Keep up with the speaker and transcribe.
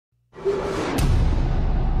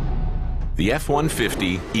The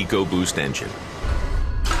F-150 EcoBoost engine.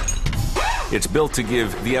 It's built to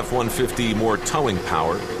give the F-150 more towing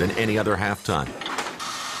power than any other half-ton.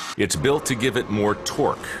 It's built to give it more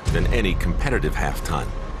torque than any competitive half-ton.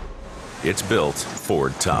 It's built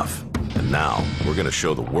Ford tough. And now we're going to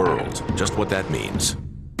show the world just what that means.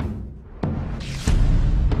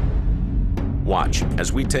 Watch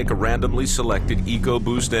as we take a randomly selected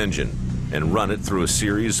EcoBoost engine and run it through a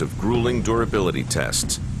series of grueling durability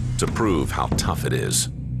tests to prove how tough it is.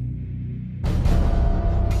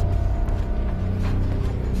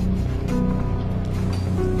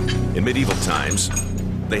 In medieval times,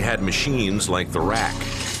 they had machines like the rack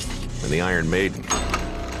and the Iron Maiden.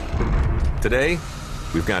 Today,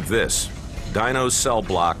 we've got this, Dyno's Cell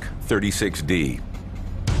Block 36D.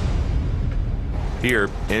 Here,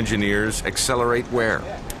 engineers accelerate wear,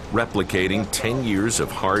 replicating 10 years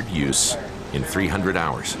of hard use in 300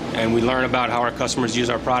 hours. And we learn about how our customers use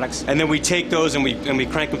our products. And then we take those and we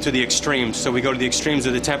crank them to the extremes. So we go to the extremes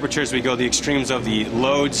of the temperatures, we go to the extremes of the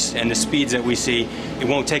loads and the speeds that we see. It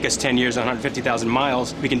won't take us 10 years, 150,000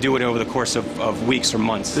 miles. We can do it over the course of weeks or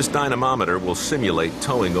months. This dynamometer will simulate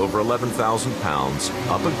towing over 11,000 pounds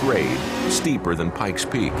up a grade steeper than Pikes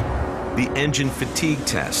Peak. The engine fatigue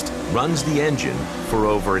test runs the engine for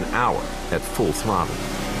over an hour at full throttle.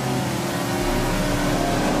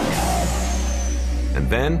 And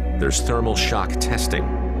then there's thermal shock testing.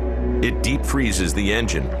 It deep freezes the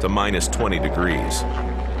engine to minus 20 degrees,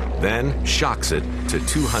 then shocks it to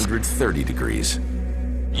 230 degrees.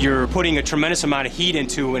 You're putting a tremendous amount of heat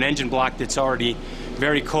into an engine block that's already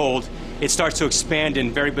very cold. It starts to expand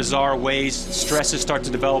in very bizarre ways. Stresses start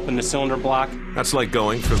to develop in the cylinder block. That's like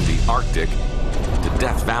going from the Arctic to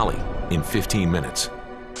Death Valley in 15 minutes.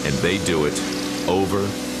 And they do it over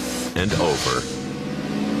and over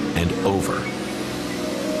and over.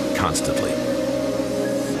 Constantly.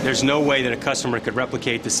 There's no way that a customer could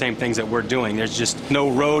replicate the same things that we're doing. There's just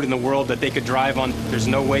no road in the world that they could drive on. There's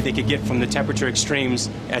no way they could get from the temperature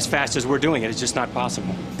extremes as fast as we're doing it. It's just not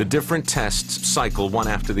possible. The different tests cycle one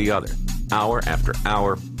after the other, hour after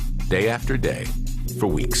hour, day after day, for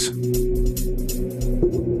weeks.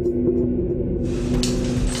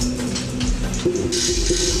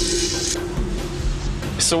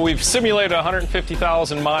 So we've simulated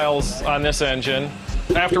 150,000 miles on this engine.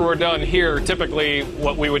 After we're done here, typically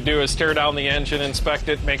what we would do is tear down the engine, inspect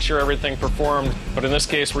it, make sure everything performed. But in this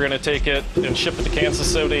case, we're going to take it and ship it to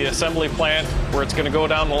Kansas City assembly plant, where it's going to go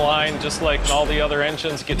down the line just like all the other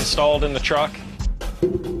engines, get installed in the truck.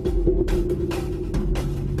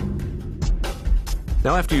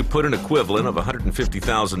 Now, after you put an equivalent of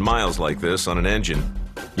 150,000 miles like this on an engine,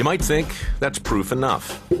 you might think that's proof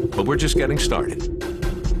enough. But we're just getting started.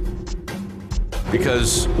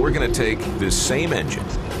 Because we're going to take this same engine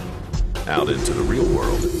out into the real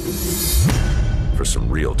world for some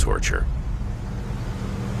real torture.